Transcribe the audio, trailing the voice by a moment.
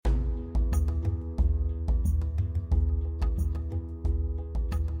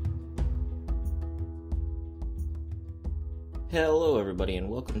Hello everybody and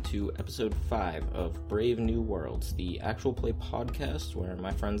welcome to episode 5 of Brave New Worlds, the actual play podcast where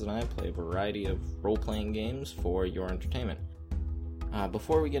my friends and I play a variety of role-playing games for your entertainment.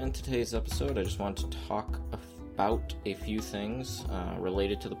 Before we get into today's episode, I just want to talk about a few things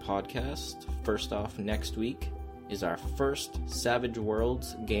related to the podcast. First off, next week is our first Savage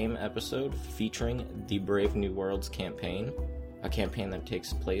Worlds game episode featuring the Brave New Worlds campaign, a campaign that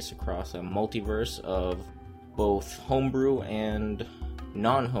takes place across a multiverse of both homebrew and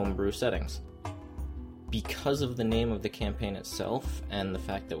non-homebrew settings. Because of the name of the campaign itself and the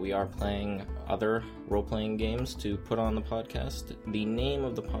fact that we are playing other role-playing games to put on the podcast, the name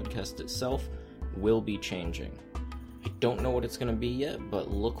of the podcast itself will be changing. I don't know what it's going to be yet, but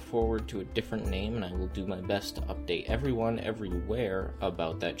look forward to a different name, and I will do my best to update everyone everywhere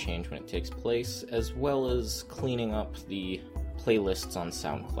about that change when it takes place, as well as cleaning up the playlists on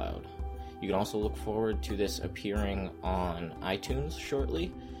SoundCloud. You can also look forward to this appearing on iTunes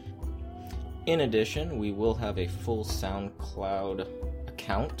shortly. In addition, we will have a full SoundCloud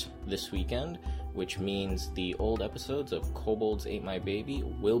account this weekend, which means the old episodes of Kobolds Ate My Baby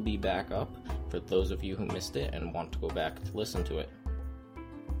will be back up for those of you who missed it and want to go back to listen to it.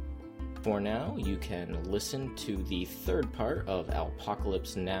 For now, you can listen to the third part of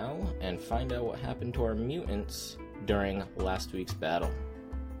Alpocalypse Now and find out what happened to our mutants during last week's battle.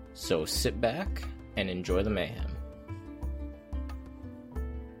 So sit back and enjoy the mayhem.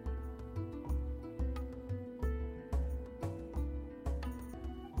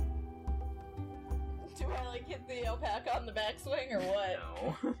 Do I hit the alpaca on the backswing or what?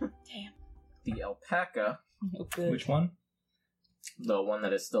 No. Damn. The alpaca, Oh, good. Which one? the one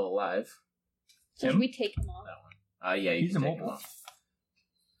that is still alive. Should we take him off? That one. Yeah, you He's can take him immobile. off.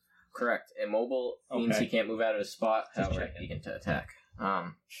 Correct. Immobile means Okay. he can't move out of his spot. Just However, checking. he can attack.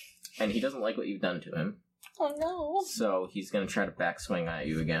 And he doesn't like what you've done to him, Oh no. so he's going to try to backswing at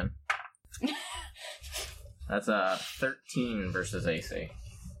you again. That's a 13 versus AC.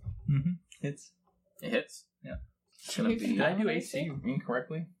 Mm-hmm. It hits? Yeah. It's going to be... Did I do AC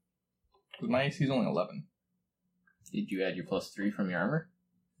incorrectly? Because my AC is only 11. Did you add your +3 from your armor?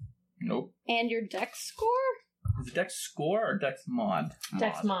 Nope. And your dex score? Is it Dex score or Dex mod?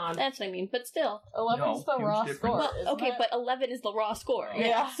 Dex mod. That's what I mean, but still. 11's the huge raw difference. score. Well, isn't okay, it? but 11 is the raw score. Oh.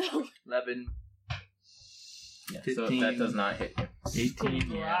 Yeah. So 11, Yeah, so 15. that does not hit you.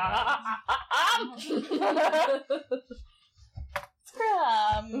 18. Yeah.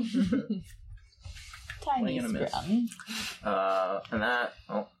 Scrum. Tiny Wing and a miss. scrum. And that...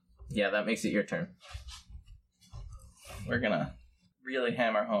 Oh, yeah, that makes it your turn. We're gonna really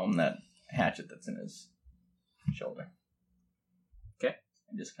hammer home that hatchet that's in his shoulder. Okay.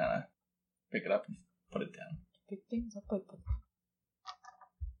 And just kind of pick it up and put it down. Pick things up.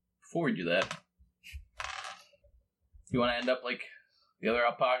 Before we do that, you want to end up like the other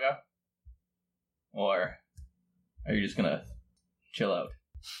alpaca? Or are you just gonna chill out?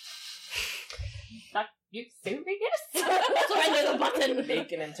 Are you serious? surrender the button.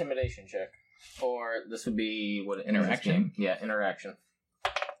 Make an intimidation check. Or this would be... what Interaction? Yeah, interaction.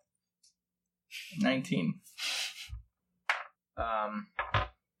 19.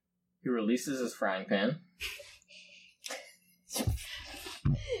 He releases his frying pan. He's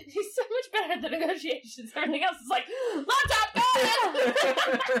so much better at the negotiations. Everything else is like, laptop,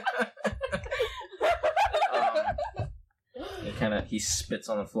 He spits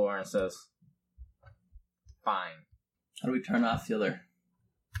on the floor and says, "Fine." How do we turn off the other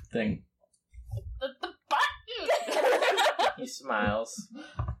thing? the button. He smiles.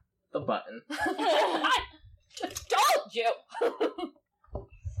 The button. I just told you.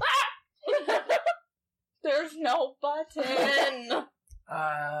 There's no button.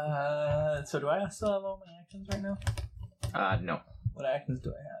 So do I still have all my actions right now? No. What actions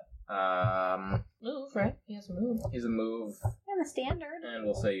do I have? Move, right? He has a move. He's a move, And the standard. and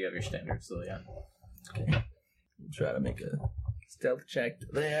we'll say you have your standard still, yeah. Okay. I'll try to make a stealth check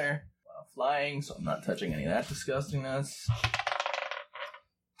there while flying, so I'm not touching any of that disgustingness.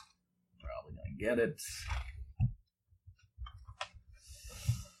 Probably gonna get it.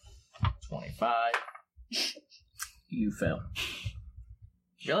 25. You fail.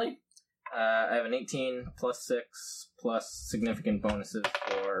 Really? I have an 18 plus 6 plus significant bonuses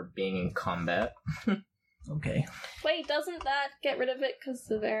for being in combat. Okay. Wait, doesn't that get rid of it because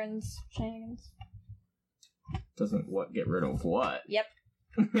of Aaron's shenanigans? Doesn't what get rid of what? Yep.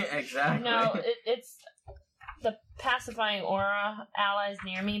 Exactly. No, it's the pacifying aura allies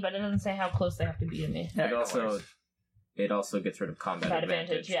near me, but it doesn't say how close they have to be to me. Yeah, It also gets rid of combat Combat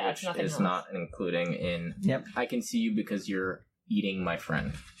advantage, advantage, yeah, it's which nothing is else. not including in. Yep. I can see you because you're eating my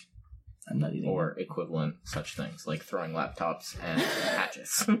friend. I'm not eating or equivalent such things, like throwing laptops and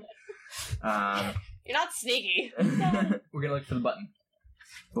hatchets. You're not sneaky. We're gonna look for the button.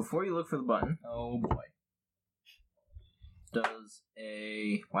 Before you look for the button, Oh boy. does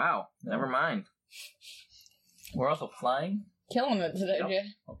a... Wow, never mind. We're also flying. Killing it today, Yep. Jay.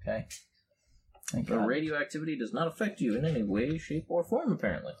 Okay. Thank The God. radioactivity does not affect you in any way, shape, or form,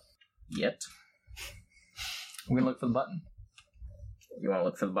 apparently. Yet. We're gonna look for the button. You want to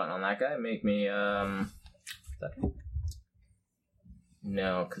look for the button on that guy? Make me,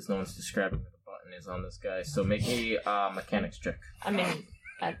 No, because no one's describing where the button is on this guy. So make me a mechanics check. I mean,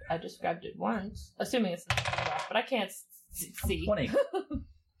 I described it once, assuming it's not rough, but I can't see. 20.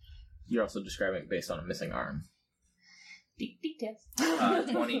 You're also describing it based on a missing arm. Details.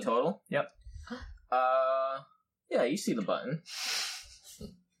 20 total? Yep. Yeah, you see the button.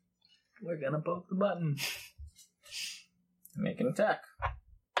 We're gonna poke the button. Make an attack.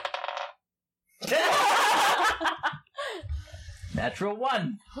 Natural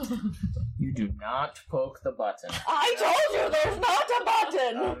 1. You do not poke the button. I told you there's not a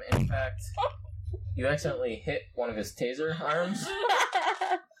button! In fact, you accidentally hit one of his taser arms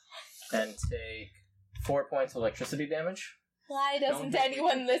and take 4 points of electricity damage. Why doesn't Don't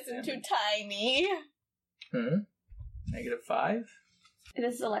anyone make listen to Tiny? -5. It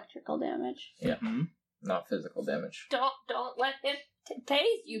is electrical damage. Yeah, not physical damage. Don't let him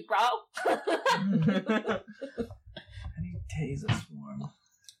tase you, bro. I need tase a swarm.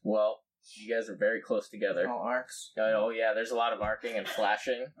 Well, you guys are very close together. All arcs. Oh yeah, there's a lot of arcing and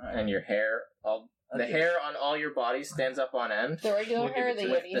flashing, Alright. and your hair, the Okay. hair on all your body stands up on end The regular We'll hair or give it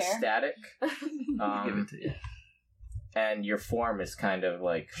the with Yeti the hair? static, Give it to you. and your form is kind of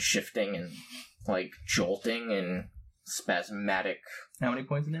like shifting and like jolting and spasmodic. How many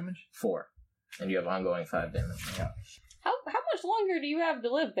points of damage? 4, and you have ongoing 5 damage. How much longer do you have to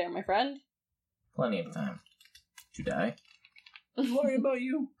live there, my friend? Plenty of time to die. Worry about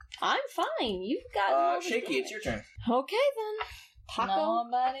you. I'm fine. You've got all the Shaky, damage. it's your turn. Okay then. Paco.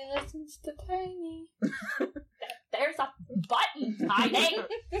 Nobody listens to Tiny. There's a button hiding.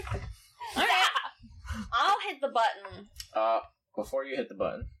 I'll hit the button. Before you hit the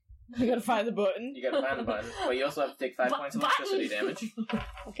button, You gotta find the button. you gotta find the button, but you also have to take 5 points of electricity damage.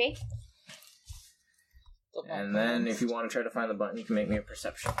 Okay. And then, if you want to try to find the button, you can make me a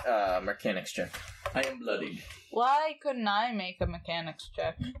perception, mechanics check. I am bloodied. Why couldn't I make a mechanics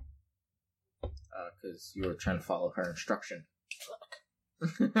check? Because you were trying to follow her instruction.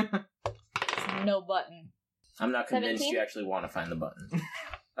 No button. I'm not convinced 17? you actually want to find the button.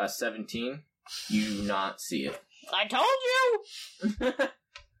 17, you do not see it. I told you!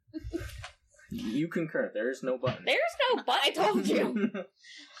 You concur, there is no button. There's no button. I told you!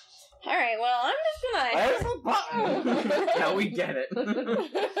 Alright, well, I'm just gonna... There's a button! Now we get it.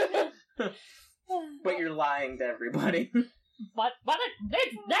 But you're lying to everybody. But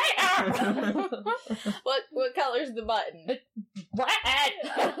it's there. What color's the button? Red.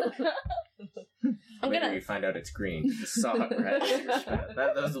 I'm Later gonna... you find out it's green. You just saw it red.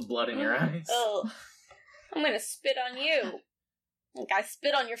 That was the blood in your eyes. Oh. I'm gonna spit on you. Like I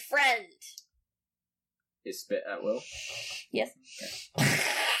spit on your friend. Is spit at will? Yes.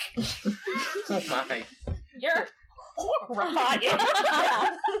 Oh my. You're horrifying.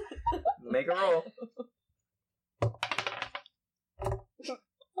 Make a roll.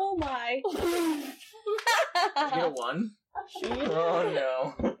 Oh my. You get a 1? Oh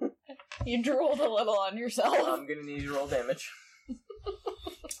no. You drooled a little on yourself. I'm gonna need you to roll damage.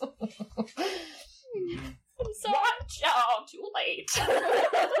 I'm sorry. Watch out, too late.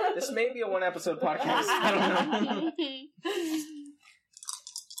 This may be a 1-episode podcast. I don't know.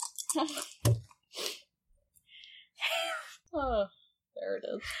 Oh, there it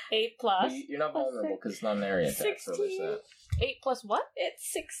is. 8 plus. You're not vulnerable because it's not an area attack, so there's 16. that. 8 plus what?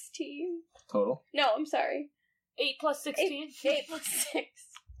 It's 16. Total? No, I'm sorry. 8 plus 16? 8 plus 6.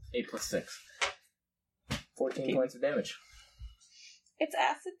 8 plus 6. 14 points of damage. It's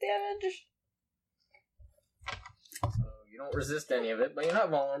acid damage. So you don't resist any of it, but you're not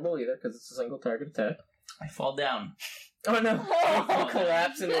vulnerable either because it's a single target attack. I fall down. Oh no! You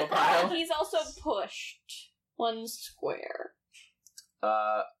collapse into a pile. He's also pushed 1 square.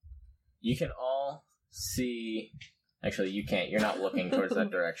 You can all see. Actually, you can't. You're not looking towards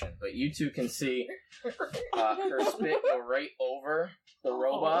that direction. But you two can see her spit go right over the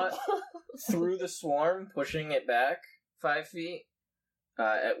robot, through the swarm, pushing it back 5 feet.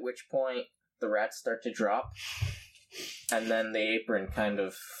 At which point, the rats start to drop. And then the apron kind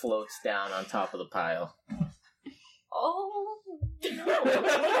of floats down on top of the pile. Oh.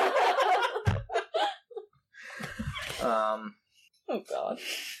 Oh god.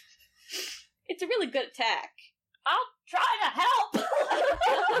 It's a really good attack. I'll try to help.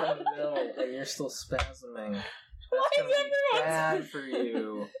 Oh no, and you're still spasming. Why That's is gonna be everyone- bad for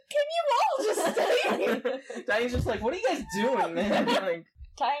you. Can you all just stay? Diane's just like, what are you guys doing, man? Like,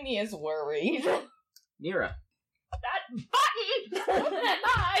 Tiny is worried. Nira, That button.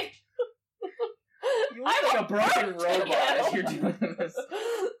 Hi. you look like a broken robot you. as you're doing this.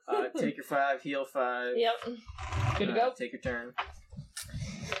 Take your 5, heal 5. Yep. Good to go. Take your turn.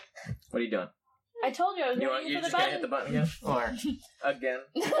 What are you doing? I told you I was You're going for just the gonna hit the button. button again? Or again?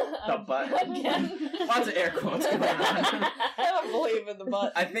 The button. Again. Lots of air quotes going on. I don't believe in the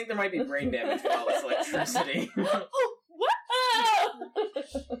butt. I think there might be brain damage with all this electricity. What?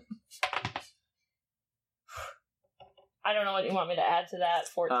 I don't know what you want me to add to that.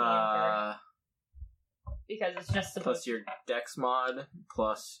 14 or- because it's just supposed. Plus your dex mod,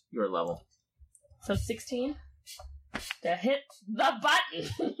 plus your level. So 16 to hit the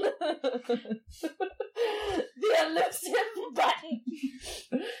button. The elusive button.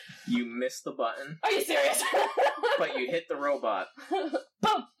 You miss the button, Are you serious? but you hit the robot. Boom.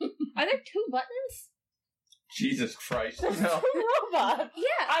 Are there 2 buttons? Jesus Christ. No. Robot.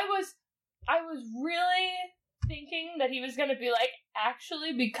 Yeah. I was really thinking that he was gonna be like,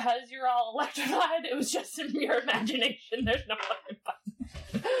 actually, because you're all electrified, it was just in your imagination. There's no fucking button.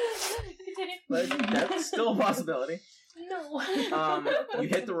 Continue. But that's still a possibility. No. You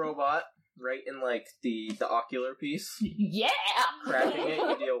hit the robot right in like the ocular piece. Yeah. Cracking it,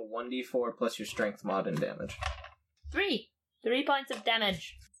 you deal 1d4 plus your strength mod and damage. 3 points of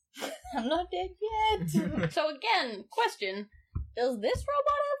damage. I'm not dead yet. So again, question. Does this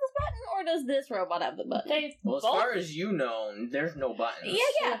robot have this button, or does this robot have the button? They Well, as both- far as you know, there's no buttons.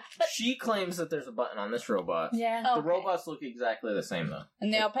 Yeah, but She claims that there's a button on this robot. Yeah. The okay. robots look exactly the same though.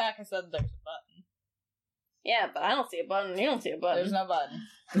 And the alpaca said there's a button. Yeah, but I don't see a button. You don't see a button. There's no button.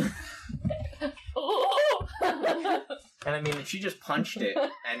 Ooh. And I mean, she just punched it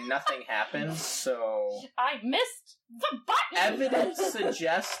and nothing happened, so I missed the button. evidence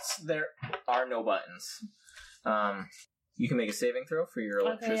suggests there are no buttons. You can make a saving throw for your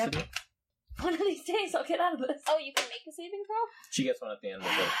Okay, yep. electricity. One of these days, I'll get out of this. Oh, you can make a saving throw? She gets one at the end of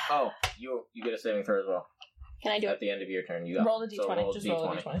it. Oh, you get a saving throw as well. Can I do At it? the end of your turn, you got Roll the so d20. Just roll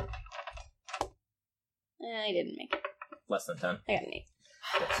a d20. I didn't make it. Less than 10. I got an 8.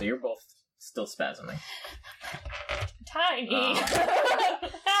 Okay, so you're both still spasming. Tiny.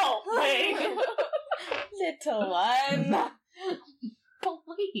 Help me. Little one.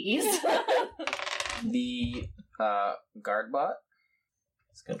 Please. The guard bot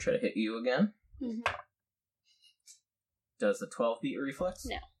is going to try to hit you again. Mhm. Does the 12 beat reflex?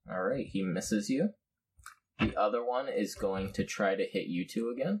 No. Alright, he misses you. The other one is going to try to hit you two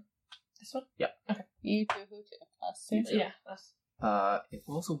again. This one? You two, who two? Us two. Yeah. Us. It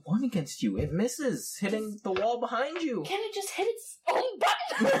rolls a 1 against you. It misses, hitting the wall behind you. Can it just hit its own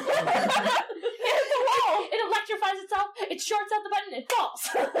button? It hits the wall. It electrifies itself. It shorts out the button. It falls.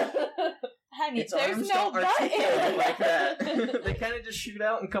 Honey, Its there's arms no don't articulate button. like that. They kind of just shoot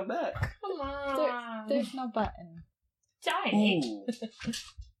out and come back. Come on. There's no button. Tiny. Ooh.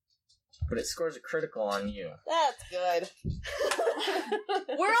 But it scores a critical on you. That's good.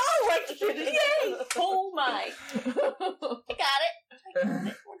 We're all electrocuted. Yay! Oh my. I got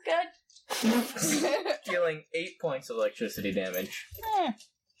it. We're good. Dealing 8 points of electricity damage.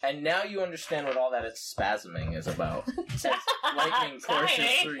 And now you understand what all that spasming is about. Lightning courses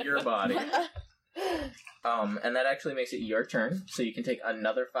Tiny. through your body. And that actually makes it your turn, so you can take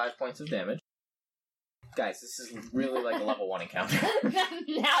another 5 points of damage. Guys, this is really like a level 1 encounter.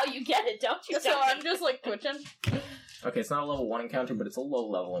 Now you get it, don't you? So I'm just like twitching. Okay, it's not a level 1 encounter, but it's a low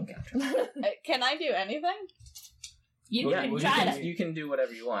level encounter. Can I do anything? You Yeah, can you try can, to. you can do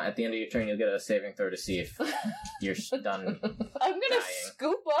whatever you want. At the end of your turn, you'll get a saving throw to see if you're done. I'm gonna Dying.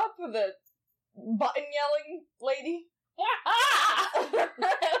 scoop up the button yelling lady. I'm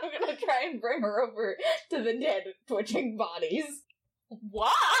gonna try and bring her over to the dead twitching bodies.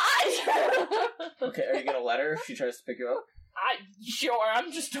 Why? Okay, are you gonna let her if she tries to pick you up? Sure,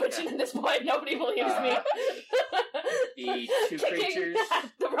 I'm just twitching at this point. Nobody believes me. The two Kicking creatures.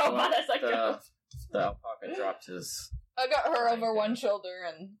 the robot as I go. The alpaca drops his. I got her over one shoulder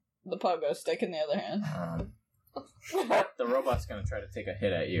and the pogo stick in the other hand. The robot's gonna try to take a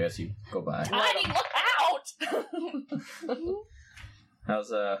hit at you as you go by. Tiny, look out!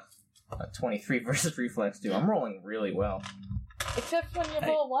 How's a 23 versus reflex do? I'm rolling really well. Except when you Hey,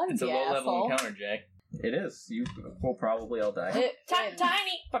 roll one, It's a you low level asshole. encounter, Jack. It is. You will probably all die.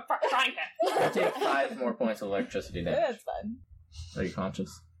 Tiny, but trying You take 5 more points of electricity damage. That's fun. Are you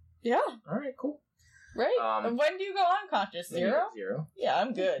conscious? Yeah. Alright, cool. Right? And when do you go unconscious? then you 0? get 0 Yeah,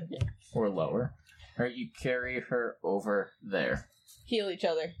 I'm good. or lower. Alright, you carry her over there. Heal each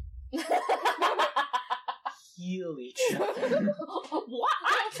other. Heal each other. What?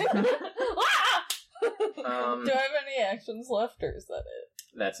 Do I have any actions left, or is that it?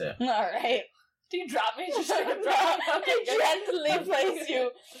 That's it. Alright. Do you drop me? Just drop me. I gently place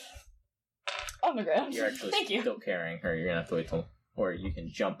you on the ground. You're actually Thank you. still carrying her. You're gonna have to wait till... Or you can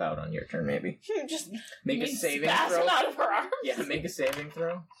jump out on your turn, maybe. Just Make a You saving spasm throw. out of her arms. Yeah, make a saving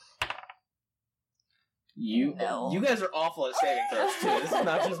throw. You No. you guys are awful at saving throws, too. This is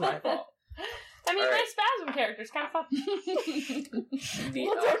not just my fault. I mean, All my right. spasm character's kind of fun. The,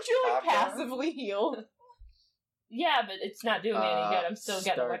 well, don't you like Aqua passively heal? Yeah, but it's not doing me any good. I'm still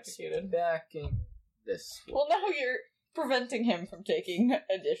getting starts electrocuted. backing this. Well, now you're preventing him from taking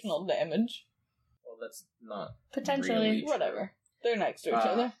additional damage. Well, that's not Potentially. really true. Whatever. They're next to each Uh,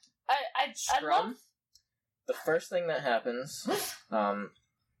 other. I love... Scrum. The first thing that happens,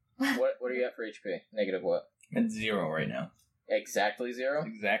 what are you at for HP? Negative what? I'm at 0 right now. Exactly 0?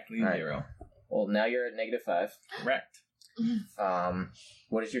 Exactly All right. 0. Well, now you're at negative 5. Correct.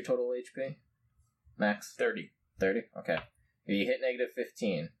 What is your total HP? Max? 30. 30? Okay. If you hit negative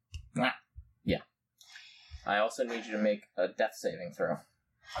 15. Ah. Yeah. I also need you to make a death saving throw.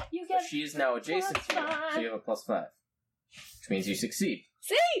 You So get she is now adjacent to you, +5. so you have a +5. Which means you succeed.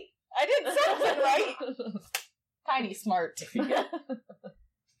 See? I did something right. Tiny smart. If you get...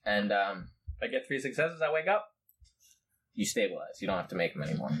 And, If I get 3 successes, I wake up. you stabilize. You don't have to make them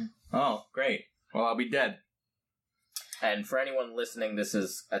anymore. Oh, great. Well, I'll be dead. And for anyone listening, this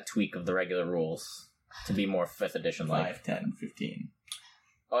is a tweak of the regular rules to be more 5th edition like. 5, 10, 15.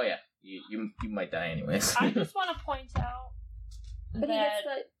 Oh yeah, you might die anyways. I just want to point out But he that...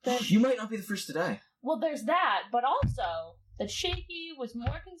 gets You might not be the first to die. Well, there's that, but also that Shaky was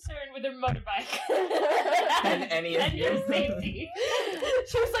more concerned with her motorbike Than any of than you. your safety.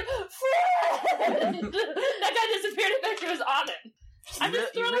 She was like, "Friend!" That guy disappeared and then she was on it. I'm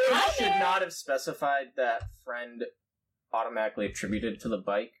just You throwing really it out should there. not have specified that friend automatically attributed to the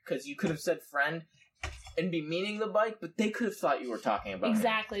bike, because you could have said friend and be meaning the bike, but they could have thought you were talking about him.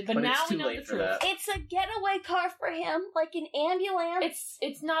 Exactly, but But now it's we too know late the for truth. that. It's a getaway car for him, like an ambulance.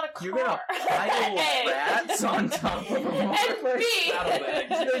 It's not a car. You're gonna pile A. rats on top of a And B.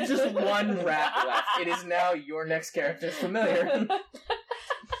 Saddlebags. There's just one rat left. It is now your next character's familiar.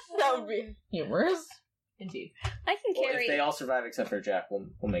 That would be humorous. Indeed. I can Well, carry. if they all survive except for Jack, we'll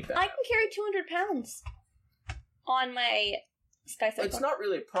make that I happen. can carry 200 pounds on my sky cycle. It's not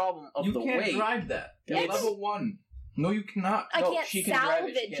really a problem of You the can't weight. drive that. You're Yes. level 1. No, you cannot. I No, can't she can drive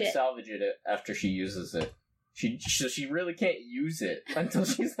it. She salvage can't it. salvage it after she uses it. She really can't use it until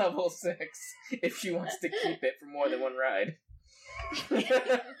she's level 6 if she wants to keep it for more than one ride.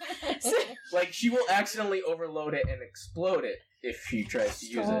 Like, she will accidentally overload it and explode it if she tries to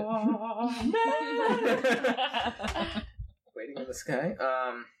use it. Waiting in the sky.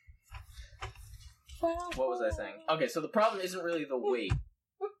 What was I saying? Okay, so the problem isn't really the weight.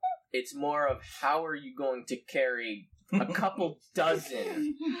 It's more of how are you going to carry a couple dozen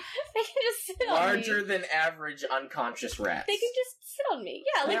They can just sit on larger me. than average unconscious rats. They can just sit on me.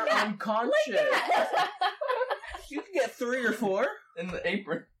 Yeah, like They're that. unconscious. Like that. You can get 3 or 4. In the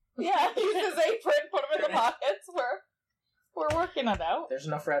apron. Yeah, use his apron, put him in the pockets. We're working it out. There's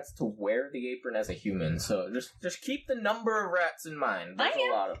enough rats to wear the apron as a human, so just keep the number of rats in mind. There's I a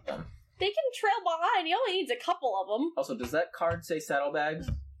am. lot of them. They can trail behind. He only needs a couple of them. Also, does that card say saddlebags?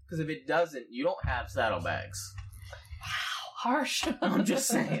 Because if it doesn't, you don't have saddlebags. Harsh. I'm just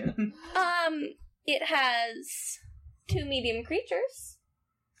saying. It has 2 medium creatures.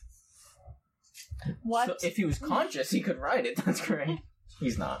 What? So if he was conscious, he could ride it. That's great.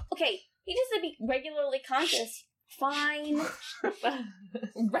 He's not. Okay, he just to be regularly conscious. Fine.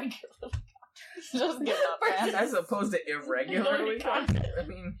 Regularly. Just give up, man. As opposed to irregularly conscious. I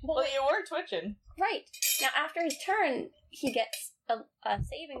mean, Well, you were twitching. Right. Now, after his turn, he gets a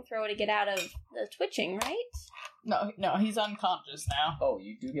saving throw to get out of the twitching, right? No, he's unconscious now. oh,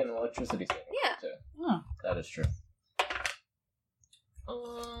 you do get an electricity saving Yeah. too. Huh. That is true.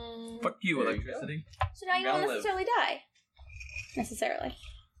 Fuck you, There you electricity. So now you Gotta won't live. necessarily die. Necessarily.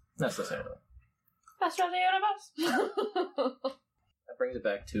 Necessarily. Master of the universe. That brings it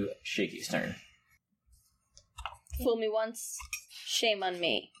back to Shaky's turn. Fool me once, shame on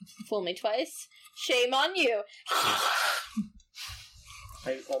me. Fool me twice, shame on you.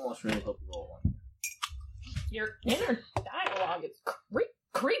 I almost really hope you roll one. Your inner dialogue is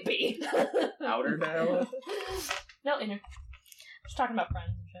creepy. Outer dialogue? No, inner. Just talking about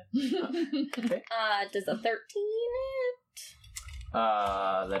friends and shit. Okay. Does a 13 hit?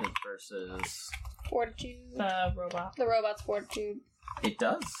 That is versus Fortitude. The robot. The robot's fortitude. It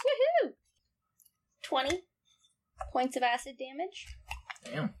does. Woohoo! 20 points of acid damage.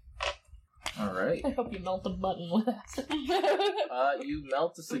 Damn. Alright. I hope you melt the button with acid. You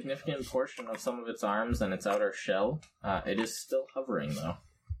melt a significant portion of some of its arms and its outer shell. It is still hovering, though.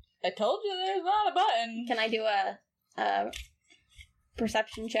 I told you there's not a button. Can I do a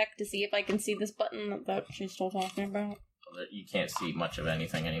perception check to see if I can see this button that she's still talking about? You can't see much of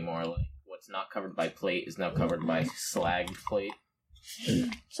anything anymore. Like, what's not covered by plate is now covered by slag plate.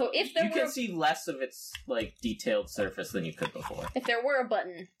 So if there You were can see less of its, like, detailed surface than you could before. if there were a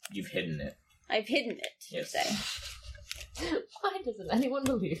button, You've hidden it. I've hidden it, you Yes. say. Why doesn't anyone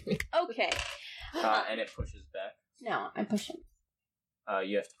believe me? Okay. And it pushes back. No, I'm pushing.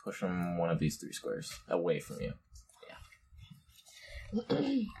 You have to push them one of these 3 squares away from you.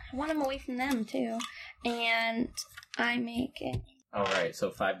 I want him away from them, too. And I make it... Alright,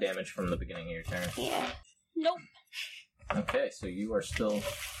 so 5 damage from the beginning of your turn. Yeah. Nope. Okay, so you are still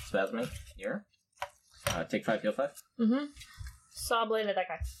spasming here. Take 5, heal 5. Mm-hmm. Saw blade at that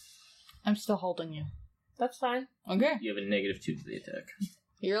guy. I'm still holding you. That's fine. Okay. You have a -2 to the attack.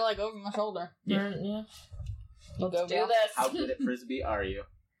 You're like over my shoulder. Yeah. Yeah. Let's Do this. How good at Frisbee are you?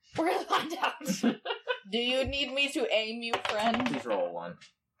 We're gonna find out. Do you need me to aim you, friend? Please roll 1.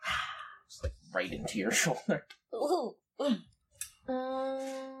 Just like right into your shoulder. Ooh.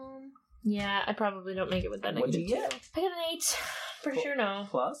 Yeah, I probably don't make it with that What'd negative you get? 2. I got an 8. Pretty sure no.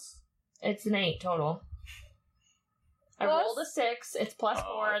 Plus? It's an 8 total. I Plus? rolled a 6. It's plus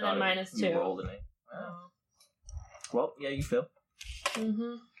Oh, 4 I and then thought minus you 2. rolled an 8. Wow. Well, yeah, you fail.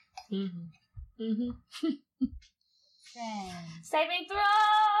 Mm-hmm. Mm-hmm. Mm-hmm. Saving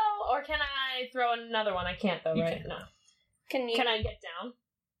throw! Or can I throw another one? I can't though, You right? can. No. Can you Can I get down?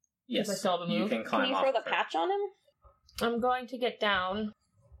 Yes. I still have a You move? can climb can you off throw the of her. patch on him? I'm going to get down.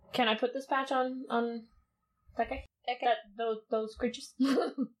 Can I put this patch on that guy? Okay. Those creatures?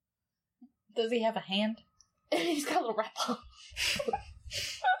 Does he have a hand? He's got a little rat paw.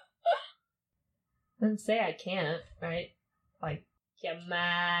 Then say I can't, right? Like, yeah,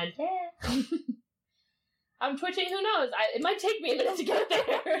 mad. Yeah. I'm twitching, who knows? It might take me a minute to get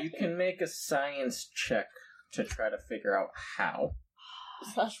there. You can make a science check to try to figure out how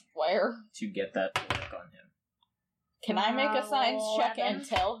Slash where? to get that to work on him. Can I make a science check 11? and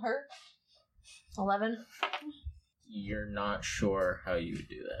tell her? 11? You're not sure how you would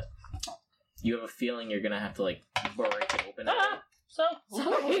do that. You have a feeling you're gonna have to, like, break it open, Ah! So,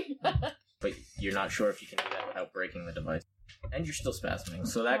 sorry. but you're not sure if you can do that without breaking the device. And you're still spasming,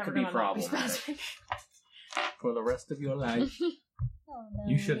 so that could be Never gonna not be problematic. spasming. For the rest of your life. Oh, no.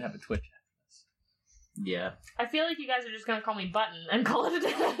 You should have a twitch after this. Yeah. I feel like you guys are just gonna call me Button and call it a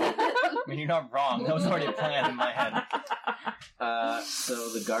day. I mean, you're not wrong. That was already a plan in my head. So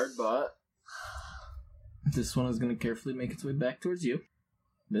the guard bot. This one is going to carefully make its way back towards you.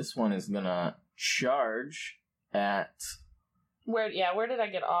 This one is going to charge at... Where did I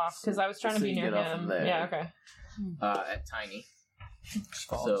get off? Because I was trying to So be you near get off of him. there. Yeah, okay. at Tiny.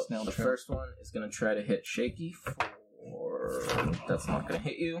 So the first one is going to try to hit Shaky for... That's not going to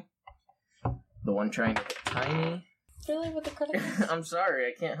hit you. The one trying to hit Tiny... Really, with the critical? I'm sorry,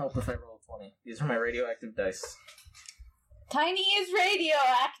 I can't help if I roll a 20. These are my radioactive dice. Tiny is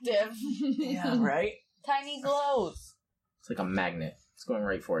radioactive. Yeah, right? Tiny glows. It's like a magnet. It's going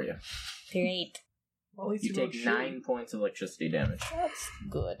right for you. Great. Well, at least You take 9 points of electricity damage. That's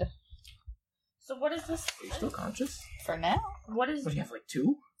good. So what is this? Are you still conscious? For now. What is What do you have, like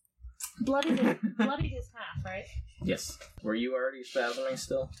 2? bloodied? Bloodied is half, right? Yes. Were you already spasming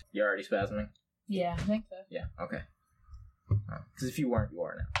still? You're already spasming? Yeah. I think so. Yeah, okay. Because if you weren't, you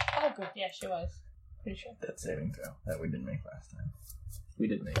are now. Oh, good. Yeah, she was. Pretty sure. That saving throw that we didn't make last time. We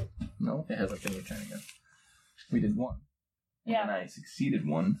did make it. No, it hasn't been your turn again. We did one. Yeah. And I succeeded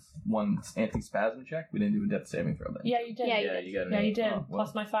one anti-spasm check. We didn't do a death saving throw then. Yeah, you did. Yeah, Yeah, you got an Yeah, you 8. did. Oh, well.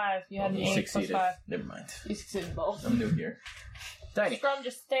 Plus my 5. You had an You 8 plus succeeded. 5. Never mind. You succeeded both. I'm new here. Tiny, Scrum,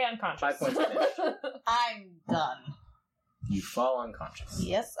 just stay unconscious. 5 points of damage. I'm done. You fall unconscious.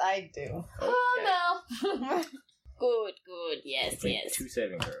 Yes, I do. Oh no. Good. Yes, Make yes. 2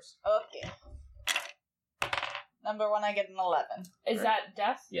 saving throws. Okay. Number 1, I get an 11. Is Right. that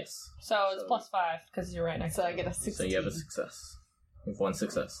death? Yes. So it's So- plus 5 because you're right next. So to I get a 16. So you have a success. You have 1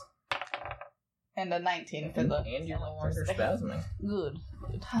 success. And a 19 for the... And you're no longer spasming. Good.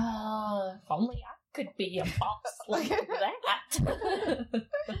 If only I could be a boss like that.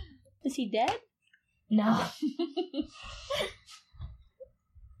 Is he dead? No.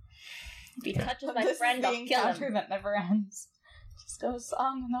 If he touches my This friend, is I'll the kill encounter him. that never ends. Just goes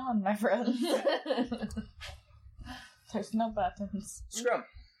on and on, my friends. There's no buttons. Scrum.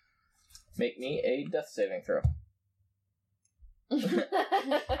 Make me a death saving throw. You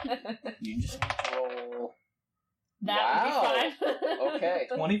just need to roll. That would be fine. Okay.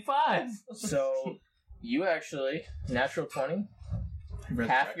 25. So, you actually, natural 20,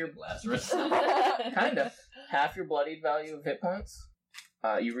 half your... Lazarus. Kind of. Half your bloodied value of hit points.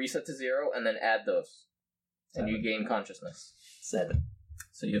 You reset to 0, and then add those. And you gain consciousness. 7.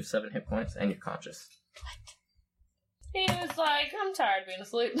 So you have 7 hit points, and you're conscious. He was like, I'm tired of being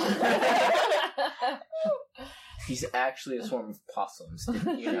asleep. He's actually a swarm of possums,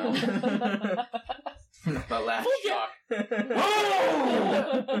 didn't you know? The last shock.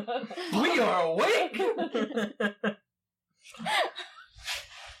 Oh! We are awake!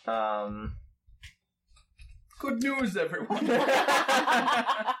 Good news, everyone.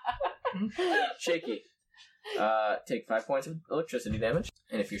 Shaky. Take 5 points of electricity damage,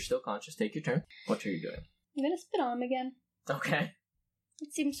 and if you're still conscious, take your turn. What are you doing? I'm gonna spit on him again. Okay.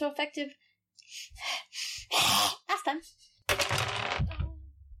 It seems so effective. Last time.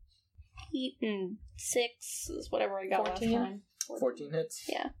 8 and 6 is whatever I got 14. last time. 14 hits?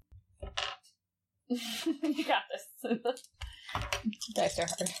 Yeah. You got this. Dice are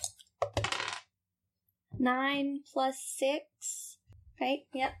hard. 9 plus 6. Right?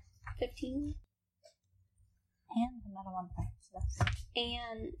 Yep. 15. And another one bites dust.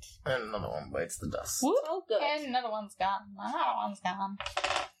 And And another one bites the dust. Oh, good. And another one's gone. Another one's gone.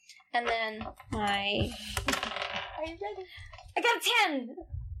 and then my Are you ready? I got a 10.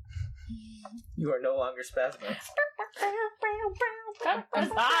 You are no longer spasming.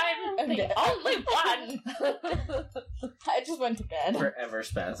 Because I'm the dead. only one. I just went to bed. Forever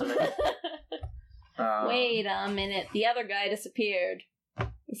spasming. Wait a minute. The other guy disappeared.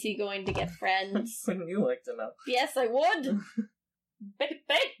 Is he going to get friends? Wouldn't you like to know? Yes, I would. Bigger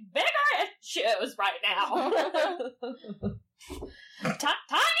issues right now.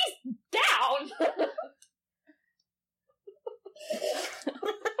 Tiny's down.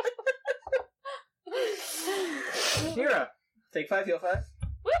 Nira, take 5, heal 5.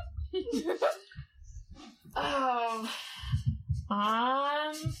 I'm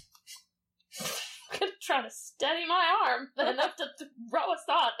gonna try to steady my arm enough to throw a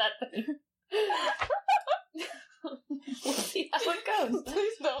saw at that thing. We'll see how it goes.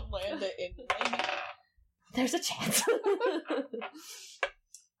 Please don't land it in me. There's a chance.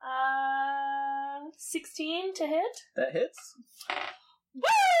 16 to hit. That hits. Woo!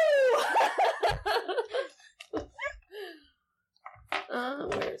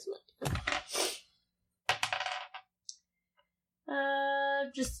 Where's my...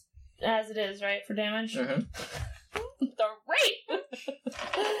 just as it is, right, for damage? Mm-hmm. The rate!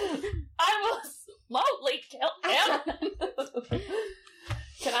 I will slowly kill him!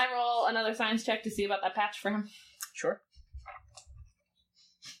 Can I roll another science check to see about that patch for him? Sure.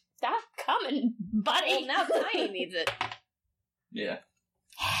 Stop coming, buddy! Well, now Tiny needs it. Yeah.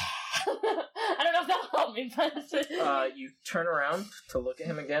 I don't know if that'll help me, but... You turn around to look at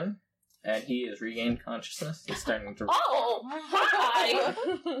him again, and he has regained consciousness. He's starting to... Oh! Hi!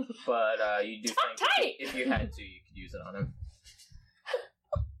 But you do think Tiny! if you had to, you could use it on him.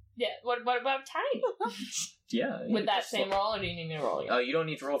 Yeah, what about Tiny? Yeah. you With that just same roll, or do you need me to roll again? Oh, you don't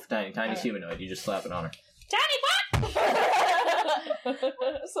need to roll for Tiny. Tiny's Okay. humanoid. You just slap it on her. Tiny, what?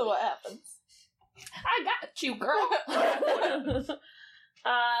 So what happens? I got you, girl.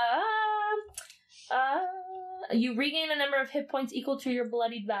 You regain a number of hit points equal to your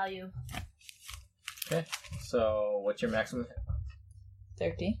bloodied value. Okay. So, what's your maximum hit?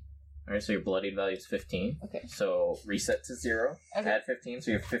 30. Alright, so your bloodied value is 15. Okay. So, reset to 0. Okay. Add 15,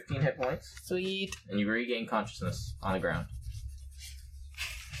 so you have 15 hit points. Sweet. And you regain consciousness on the ground.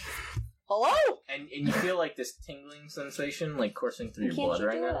 Hello? And you feel like this tingling sensation, like coursing through your Can't blood you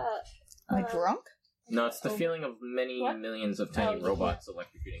right do now. Am I drunk? No, it's the feeling of many What? millions of tiny you robots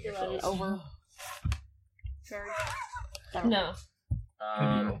electrocuting do an yourselves. over. Very. No.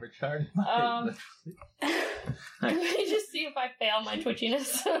 Can you overcharge? Can we just see if I fail my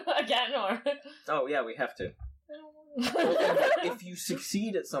twitchiness again, or... Oh, yeah, we have to. If you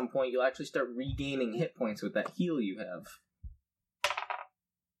succeed at some point, you'll actually start regaining hit points with that heal you have.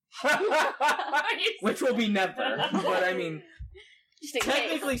 Which will be never. But I mean, Just in case.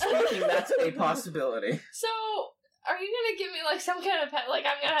 technically speaking, that's a possibility. So, are you gonna give me, like, some kind of pet, like,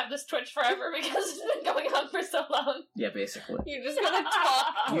 I'm gonna have this twitch forever because it's been going on for so long? Yeah, basically. You're just gonna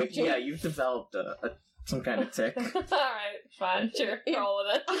talk. You've developed some kind of tick. Alright, fine, sure, roll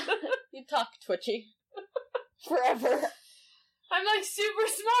with it. You talk twitchy. Forever. I'm, like, super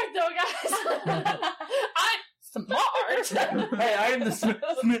smart, though, guys. I'm smart! Hey, I am the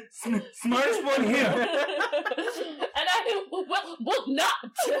smartest one here. And I will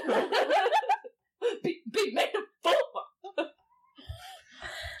not!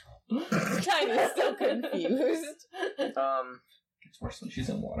 confused. It's worse when she's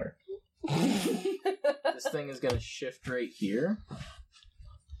in water. This thing is going to shift right here.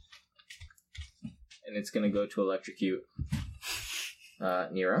 And it's going to go to electrocute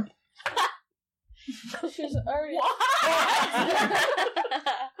Nira. She's already.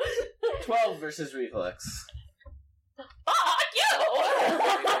 12 versus reflex. Fuck you!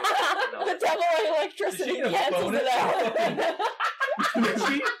 The double electricity Is she gonna cancels bonus? it out. Is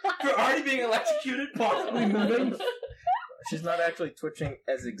she, for already being electrocuted, possibly moving? She's not actually twitching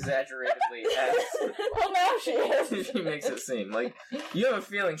as exaggeratedly as Well, now she is. she makes it seem. Like, you have a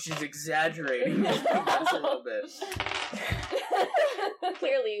feeling she's exaggerating this a little bit.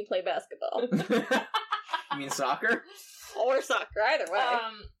 Clearly, you play basketball You mean soccer? or soccer, either way.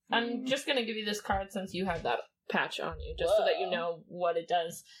 I'm just gonna give you this card since you have that patch on you, just so that you know what it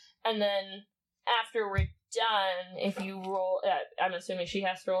does. And then after we're done, if you roll, I'm assuming she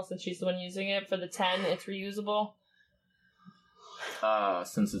has to roll since she's the one using it. For the 10, it's reusable.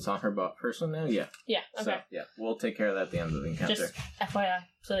 Since it's on her person now, yeah. Yeah. Okay. So, yeah, we'll take care of that at the end of the encounter. Just FYI,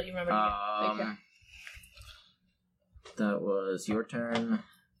 so that you remember. That was your turn.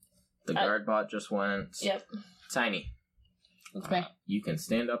 The guard bot just went. Yep. Tiny. It's me. You can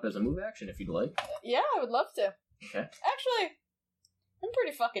stand up as a move action if you'd like. Yeah, I would love to. Okay. Actually, I'm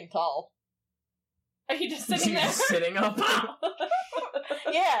pretty fucking tall. Are you just So sitting you're there? just sitting up.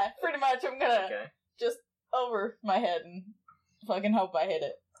 Yeah, pretty much. I'm gonna Okay. just over my head and fucking hope I hit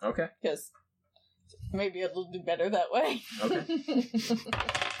it. Okay. Because maybe it'll do better that way. Okay.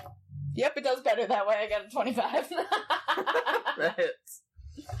 Yep, it does better that way. I got a 25. That hits.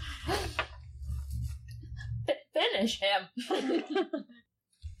 Finish him.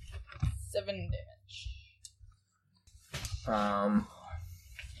 7 damage.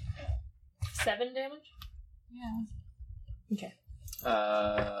 7 damage. Yeah. Okay.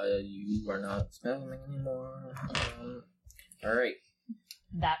 You are not spamming anymore. Alright.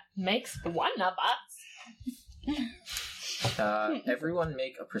 That makes one of us. Everyone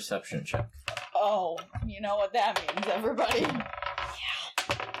make a perception check. Oh, you know what that means, everybody.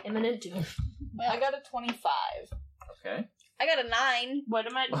 Imminent doom. I got a 25. Okay. I got a 9. What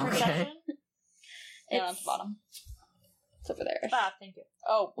am I? Okay. Perception? Yeah, on the bottom. It's over there. Ah, thank you.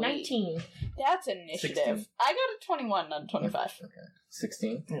 Oh, wait. 19. That's initiative. 16. I got a 21, not a 25.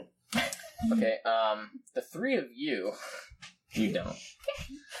 16? Okay, the three of you, you don't,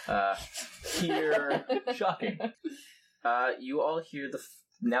 hear, Shocking. you all hear the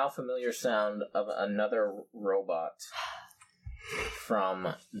now familiar sound of another robot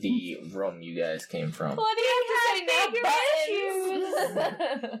from the room you guys came from. What do you have to say now,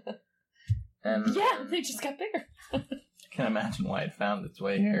 buttons? And Yeah, they just got bigger. Can't imagine why it found its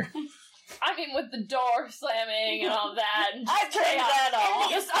way here. I mean, with the door slamming and all that. And I turned that off.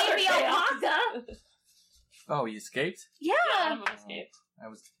 This other Baby chaos. alpaca. Oh, he escaped? Yeah. Yeah, one of them escaped. I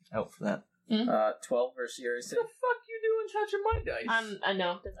was out for that. 12 versus your AC. What the fuck you doing touching my dice? I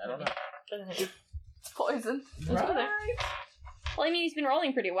know. I don't know. Doesn't hit you. It's poison. Let's go there. Well, I mean, he's been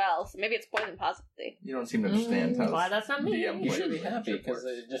rolling pretty well, so maybe it's poison possibly. You don't seem to understand how Why that's not me. DM You should be plays. happy because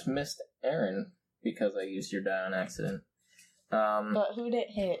I just missed Aaron because I used your die on accident. But who did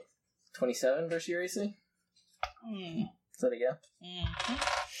it hit? 27 versus your AC? Mm. Is that a yeah?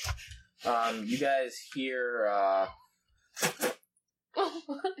 Mm. You guys hear,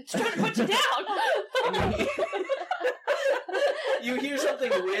 It's trying to put you down. you hear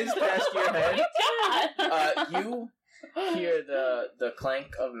something whiz past your head. You hear the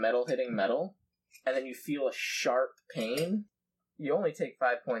clank of metal hitting metal, and then you feel a sharp pain. You only take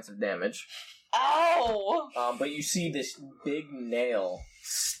 5 points of damage, Ow! but you see this big nail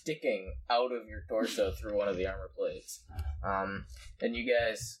sticking out of your torso through one of the armor plates. And you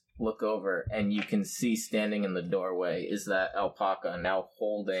guys look over, and you can see standing in the doorway is that alpaca now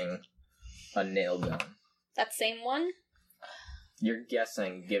holding a nail gun. That same one? You're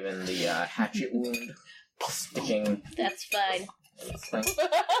guessing, given the hatchet wound sticking. That's fine.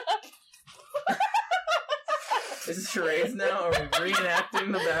 Is this charades now? Are we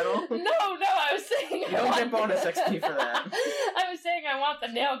reenacting the battle? No, I was saying. You don't get bonus XP for that. I was saying I want the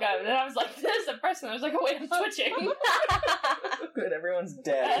nail gun, and I was like, this at first, and I was like, oh wait, I'm twitching. Good, everyone's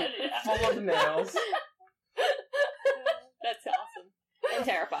dead. Full of nails. That's awesome. And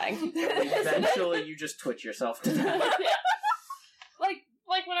terrifying. Eventually, you just twitch yourself to death. Yeah.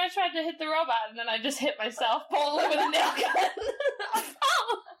 Like when I tried to hit the robot, and then I just hit myself, pulling with a nail gun.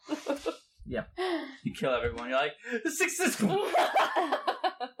 You kill everyone. You're like, successful.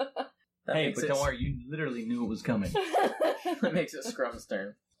 That Hey, makes but it- don't worry. You literally knew it was coming. That makes it Scrum's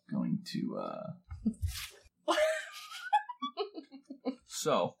turn. Going to,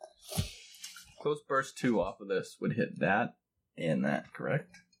 So, Close burst 2 off of this would hit that and that,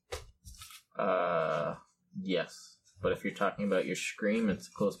 correct? Yes. But if you're talking about your scream, it's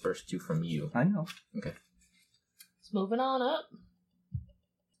a close burst 2 from you. I know. Okay. It's moving on up.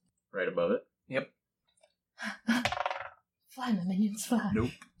 Right above it. Yep. Fly, my minions, fly. Nope.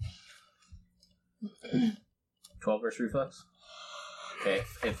 12 versus reflex. Okay.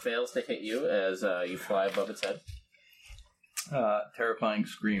 It fails to hit you as you fly above its head. Terrifying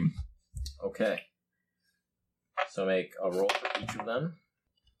scream. Okay. So make a roll for each of them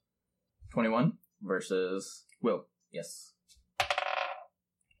 21. versus... Will. Yes.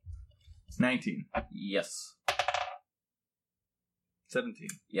 19. Yes. 17.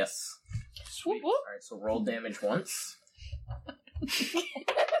 Yes. Whoop, whoop. Alright, so roll damage once.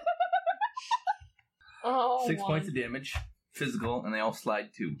 Oh, 6 one. points of damage. Physical, and they all slide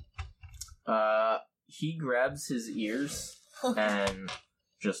 2. He grabs his ears and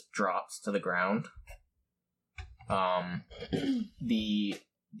just drops to the ground. The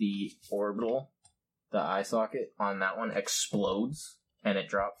orbital, the eye socket on that one explodes, and it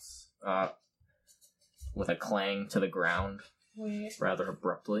drops with a clang to the ground Wait. rather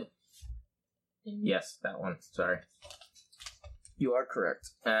abruptly. Yes, that one. Sorry. You are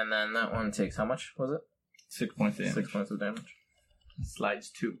correct. And then that one takes how much was it? 6 points of damage. 6 points of damage. Slides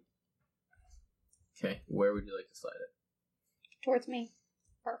 2. Okay, where would you like to slide it? Towards me.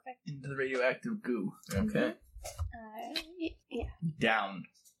 Perfect. Into the radioactive goo. Okay. Yeah. Down.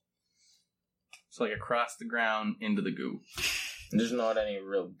 So like across the ground into the goo. There's not any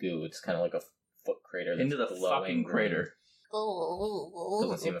real goo. It's kind of like a foot crater. That's Into the glowing fucking green. crater.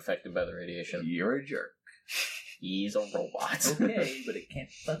 Doesn't seem affected by the radiation. You're a jerk. He's a robot. Okay, but it can't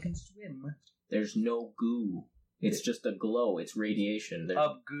fucking swim. There's no goo. It's just a glow. It's radiation. There's...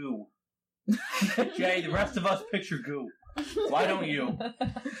 Of goo. Jay, the rest of us picture goo. Why don't you?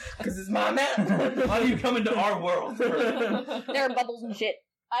 Because it's my man. Why don't you come into our world? There are bubbles and shit.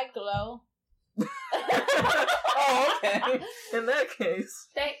 I glow. Oh, okay. In that case.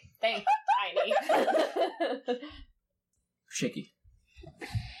 Thank Tiny. Shaky.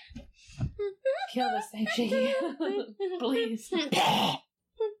 Kill this thing, Shaky. Please.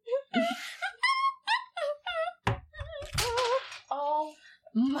 Oh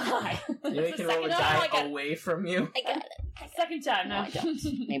my. You It's can the roll a second time die I got- away from you. I got it. Second time No, now. I don't.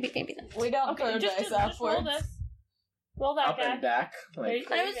 Maybe then. We don't Okay, throw just dice roll upwards. this. Roll that Up guy. and back. There Like, you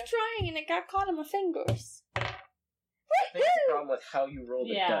go. I was trying and it got caught in my fingers. I think it's a problem with how you roll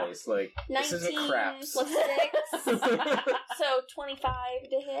the Yeah. dice. Like, this 19 isn't craps. plus 6. So 25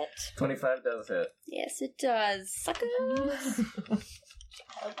 to hit. 25 does hit. Yes, it does. Suckers.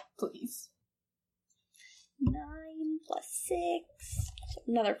 Please. 9 plus 6. So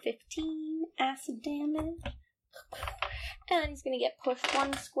another 15 acid damage. And he's gonna get pushed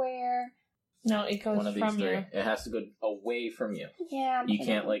 1 square. No, it goes One of these from three. you. It has to go away from you. Yeah. You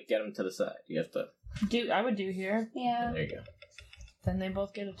can't, like, get him to the side. You have to... I would do here. Yeah. There you go. Then they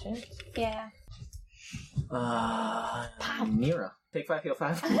both get a chance. Yeah. Nira. Take 5, heal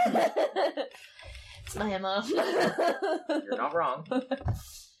 5. It's my MO. You're not wrong.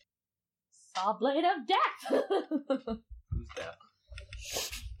 Saw blade of death. Who's that?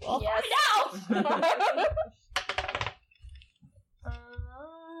 Well, Yes. find out.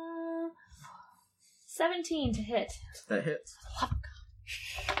 17 to hit. That hits.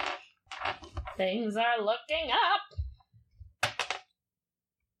 Things are looking up.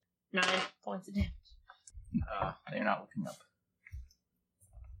 9 points of damage. They're not looking up.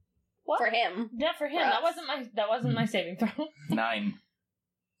 What? For him. Yeah, for him. For That us. wasn't my saving throw. 9.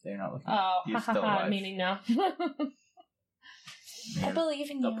 They're not looking up. Oh, You're still alive. meaning no. I believe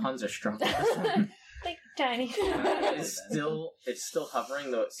in The you. puns are strong. This one. Like tiny. it's still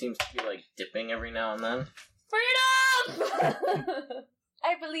hovering, though it seems to be, like, dipping every now and then. Freedom!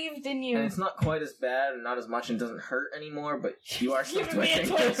 I believed in And you. it's not quite as bad and not as much and doesn't hurt anymore, but you are still Giving me a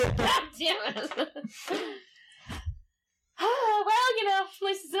twitching. twitch. God damn it. Well, you know, at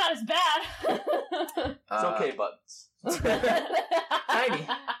least it's not as bad. It's okay, Buttons. Tiny.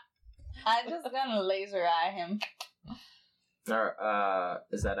 I'm just gonna laser eye him. Alright,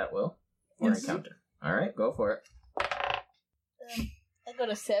 is that at will? Or Yes. encounter? Alright, go for it. I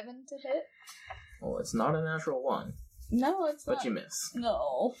got a 7 to hit. Well, it's not a natural 1, No, it's but not. you miss.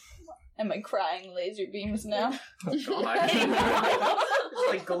 No. Am I crying laser beams now? Oh, God. It's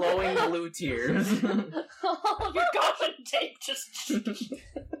like glowing blue tears. All of your caution tape just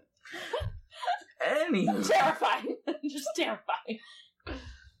Any. terrifying. Just terrifying.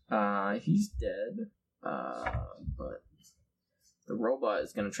 He's dead. But the robot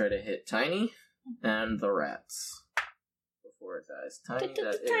is gonna try to hit Tiny and the rats before it guys. Tiny,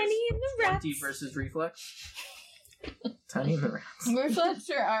 that is Tiny and the rats. 20 versus reflex. Tiny and the rats. Reflex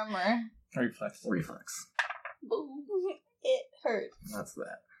or armor? Reflex. Reflex. It hurts. That's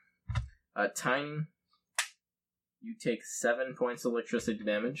that. Tiny, you take 7 points of electricity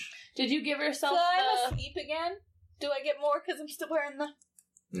damage. Did you give So yourself I'm the... asleep again? Do I get more because I'm still wearing the...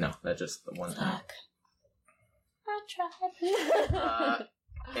 No, that's just the one time. Fuck. I tried.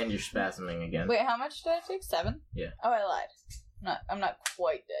 And you're spasming again. Wait, how much did I take? 7? Yeah. Oh, I lied. I'm not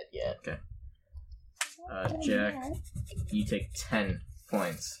quite dead yet. Jack, you take 10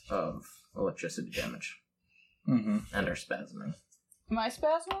 points of electricity damage Mm-hmm. and are spasming. Am I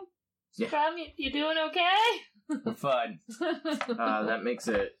spasming? Scrum, you doing okay? We're fine. That makes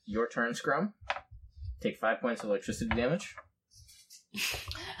it your turn, Scrum. Take 5 points of electricity damage. Do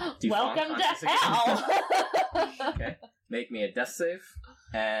you fall Welcome to unconscious again? hell! Okay. Make me a death save,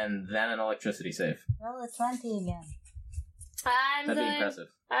 and then an electricity save. Roll a 20 again. That'd be impressive.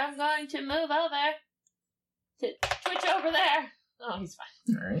 I'm going to move over to switch over there. Oh, he's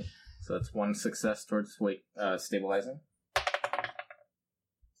fine. Alright. So that's one success towards stabilizing.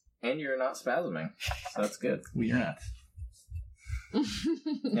 And you're not spasming. So that's good. We are not.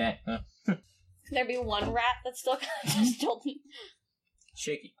 Yeah. Could there be one rat that's still just tilting?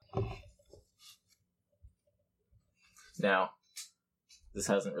 Shaky. Now, this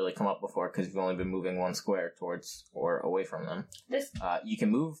hasn't really come up before because you've only been moving one square towards or away from them. This You can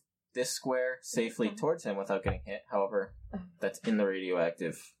move this square safely towards him without getting hit. However, that's in the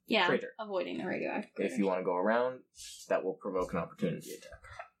radioactive Yeah, crater. avoiding the radioactive. If you want to go around, that will provoke an opportunity attack.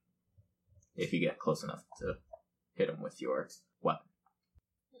 If you get close enough to hit him with your weapon.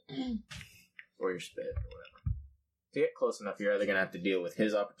 Or your spit, or whatever. To get close enough, you're either going to have to deal with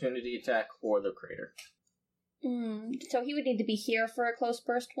his opportunity attack or the crater. So he would need to be here for a close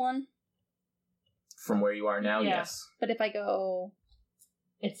burst one. From where you are now, Yeah. yes. But if I go,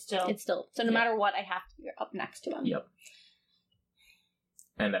 it's still... it's still so. No Yeah. matter what, I have to be up next to him. Yep.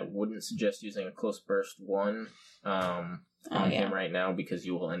 And I wouldn't suggest using a close burst one on him right now because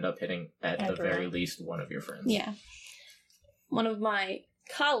you will end up hitting, at the Everyone. very least, one of your friends. Yeah. One of my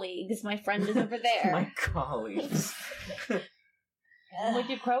colleagues, my friend, is over there. My colleagues. with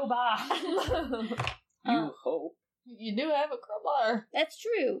your crowbar. You hope. You do have a crowbar. That's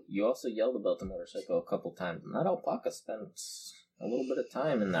true. You also yelled about the motorcycle a couple times, and that alpaca spent a little bit of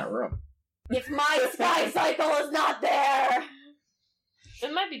time in that room. If my sky cycle is not there,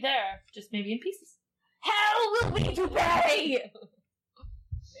 It might be there, just maybe in pieces. hell will be to pay.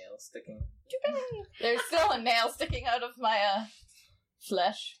 Nail sticking. There's still a nail sticking out of my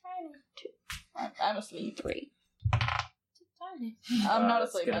flesh. I'm asleep. 3. Tiny. I'm not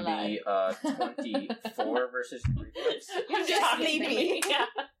It's asleep. I going to lied. be 24 versus 3 points. I'm just sleepy. Yeah.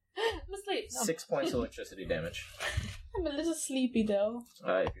 I'm asleep. No. 6 points of electricity damage. I'm a little sleepy though.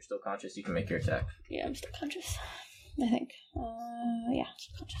 If you're still conscious, you can make your attack. Yeah, I'm still conscious. I think. Yeah,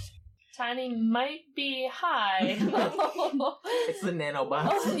 still conscious. Tiny might be high. It's the nanobots.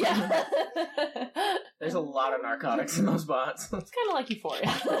 Oh, yeah. There's a lot of narcotics in those bots. It's kind of like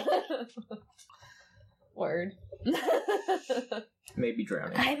Euphoria. Word. Maybe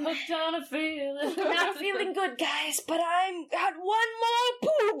drowning. I'm Hooked on a feeling. not feeling good, guys, but I'm got one more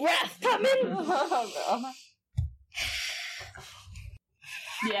poo breath coming.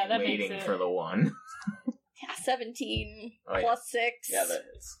 Yeah, that Waiting makes it. for the one. Yeah, 17 Oh, yeah. plus 6. Yeah, that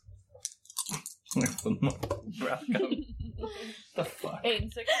is. The fuck? 8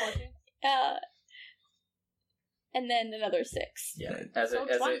 and 6, 14. And then another 6. Yeah. As So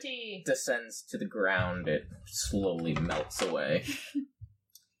it 20. descends to the ground, it slowly melts away.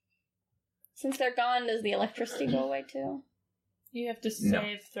 Since they're gone, does the electricity go away too? You have to No.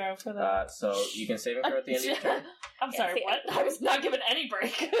 save throw for that. So you can save it throw at the end of your turn. I'm sorry, see, what? I was not given any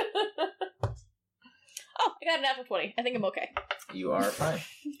break. Oh, I got a natural 20. I think I'm okay. You are fine.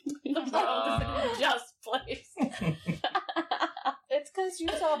 Just place. It's because you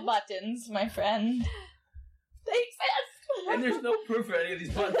saw buttons, my friend. They exist! And there's no proof for any of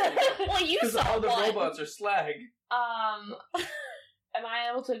these buttons. Well, you Because saw all the one. robots are slag. Am I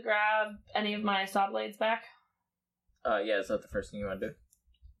able to grab any of my saw blades back? Yeah, is that the first thing you want to do?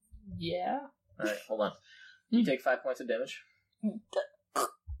 Yeah. Alright, hold on. You take 5 points of damage.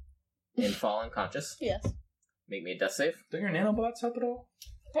 And fall unconscious. Yes. Make me a death save. Do your nanobots help at all?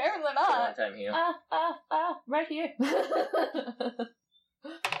 Apparently One not. time heal. Right here.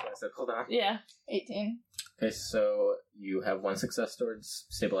 So hold on. Yeah. 18. Okay, so you have one success towards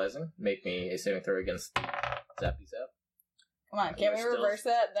stabilizing. Make me a saving throw against the Zappy Zap. Come on, can't we We're still- reverse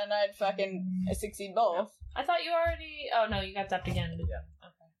that? Then I'd fucking succeed both. I thought you already... Oh, no, you got zapped again. Yeah.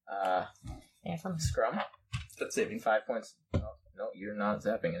 Okay. Yeah, from Scrum. That's saving. 5 points. you're not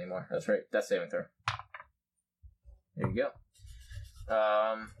zapping anymore. That's right. Death saving throw. There you go.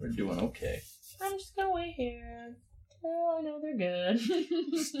 We're doing okay. I'm just gonna wait here till I know they're good.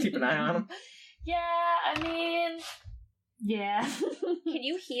 Just keep an eye on them. Yeah, I mean, yeah. Can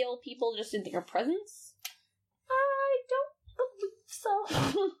you heal people just in their presence? I don't believe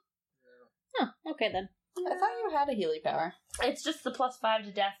so. Oh, okay then. I thought you had a Healy power. It's just the +5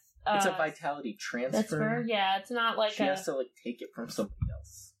 to death. It's a vitality transfer. Transfer. Yeah, it's not like She a. has to like take it from somebody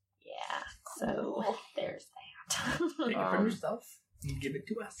else. Yeah, so there's that. Take it from yourself and give it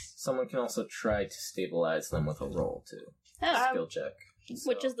to us. Someone can also try to stabilize them with a roll too. Oh, Skill check.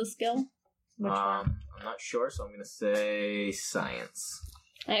 which is the skill? Which one? I'm not sure, so I'm gonna say science.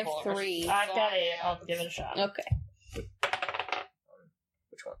 I have 3. I've got it. I'll give it a shot. Okay.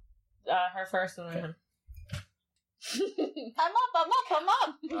 Which one? Her first and then him. I'm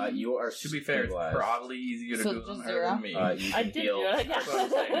up. You are To be fair, it's stabilized. probably easier to So do just on her zero? than me. You I can did heal. do it, yeah. That's what I'm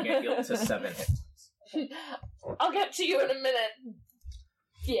saying. You can heal to 7 hit points. I'll get to you in a minute.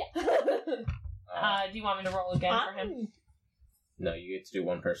 Yeah. Do you want me to roll again for him? No, you get to do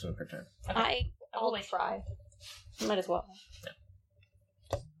one person per turn. I'll wait. try. Might as well.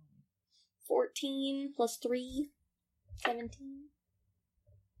 14 plus 3, 17.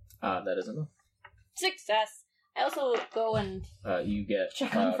 That isn't enough. Success. I also go and You get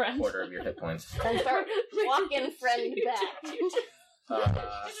Check on a friend. quarter of your hit points. start walking friend back. You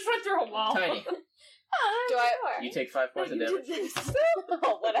just went through a wall. Tiny, Do I? you take 5 points of damage.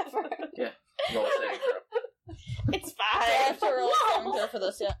 Oh, whatever. Roll a saving throw. It's Do I have fine. to roll a saving throw for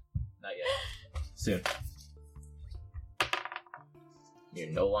this yet? Not yet. Soon.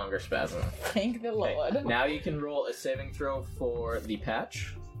 You're no longer spasming. Thank the Okay, Lord. now you can roll a saving throw for the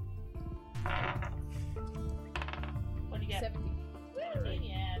patch. What do you get? 17.